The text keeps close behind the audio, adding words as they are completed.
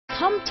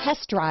Come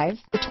test drive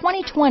the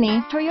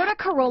 2020 Toyota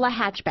Corolla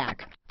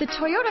Hatchback. The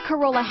Toyota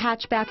Corolla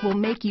Hatchback will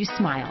make you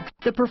smile.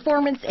 The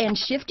performance and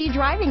shifty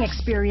driving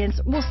experience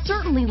will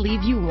certainly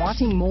leave you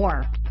wanting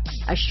more.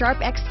 A sharp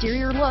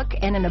exterior look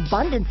and an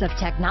abundance of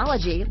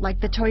technology like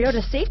the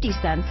Toyota Safety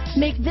Sense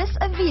make this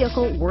a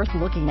vehicle worth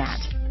looking at.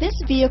 This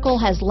vehicle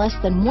has less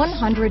than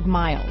 100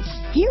 miles.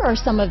 Here are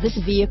some of this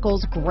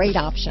vehicle's great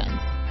options: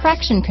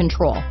 traction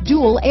control,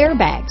 dual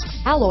airbags,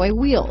 alloy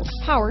wheels,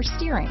 power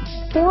steering,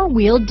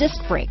 four-wheel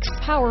disc brakes,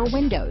 power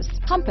windows,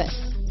 compass,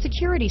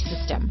 security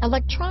system,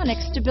 electronic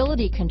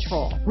stability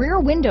control, rear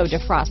window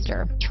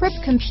defroster, trip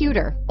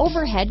computer,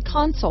 overhead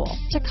console,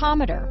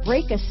 tachometer,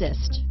 brake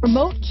assist,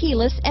 remote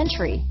keyless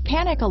entry,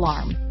 panic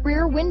alarm,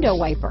 rear window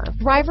wiper,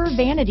 driver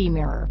vanity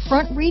mirror,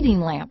 front reading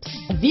lamps.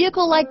 A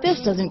vehicle like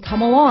this doesn't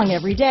come along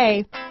every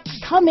day.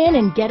 Come in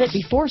and get it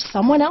before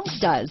someone else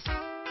does.